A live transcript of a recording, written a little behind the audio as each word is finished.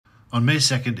On May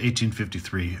 2nd,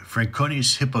 1853,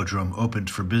 Franconi's Hippodrome opened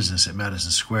for business at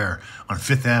Madison Square on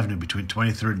Fifth Avenue between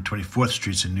 23rd and 24th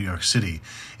Streets in New York City.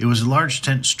 It was a large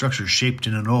tent structure shaped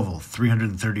in an oval,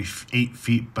 338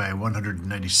 feet by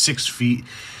 196 feet,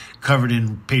 covered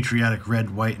in patriotic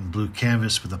red, white, and blue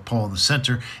canvas with a pole in the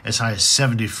center as high as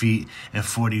 70 feet and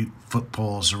 40-foot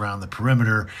poles around the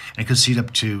perimeter, and could seat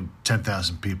up to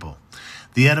 10,000 people.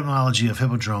 The etymology of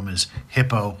hippodrome is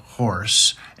hippo,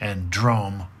 horse, and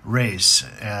drome, race,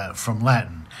 from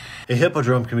Latin. A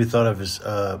hippodrome can be thought of as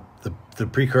the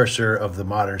precursor of the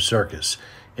modern circus.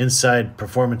 Inside,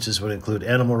 performances would include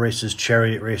animal races,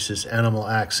 chariot races, animal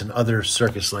acts, and other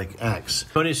circus-like acts.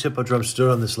 Franconi's Hippodrome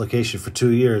stood on this location for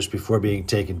 2 years before being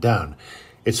taken down.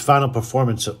 Its final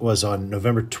performance was on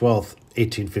November 12,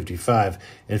 1855,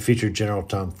 and featured General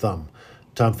Tom Thumb.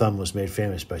 Tom Thumb was made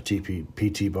famous by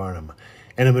P.T. Barnum,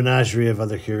 and a menagerie of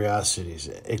other curiosities.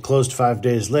 It closed 5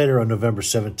 days later on November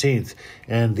 17th,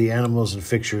 and the animals and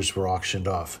fixtures were auctioned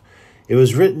off. It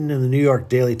was written in the New York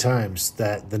Daily Times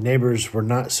that the neighbors were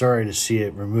not sorry to see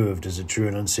it removed, as it drew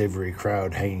an unsavory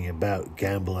crowd hanging about,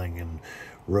 gambling, and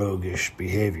roguish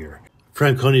behavior.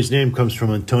 Franconi's name comes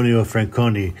from Antonio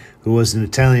Franconi, who was an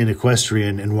Italian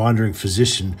equestrian and wandering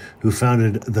physician who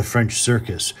founded the French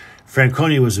circus.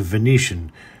 Franconi was a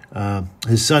Venetian.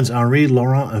 His sons Henri,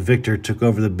 Laurent, and Victor took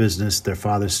over the business their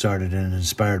father started and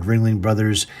inspired Ringling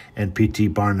Brothers and P.T.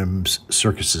 Barnum's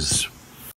circuses.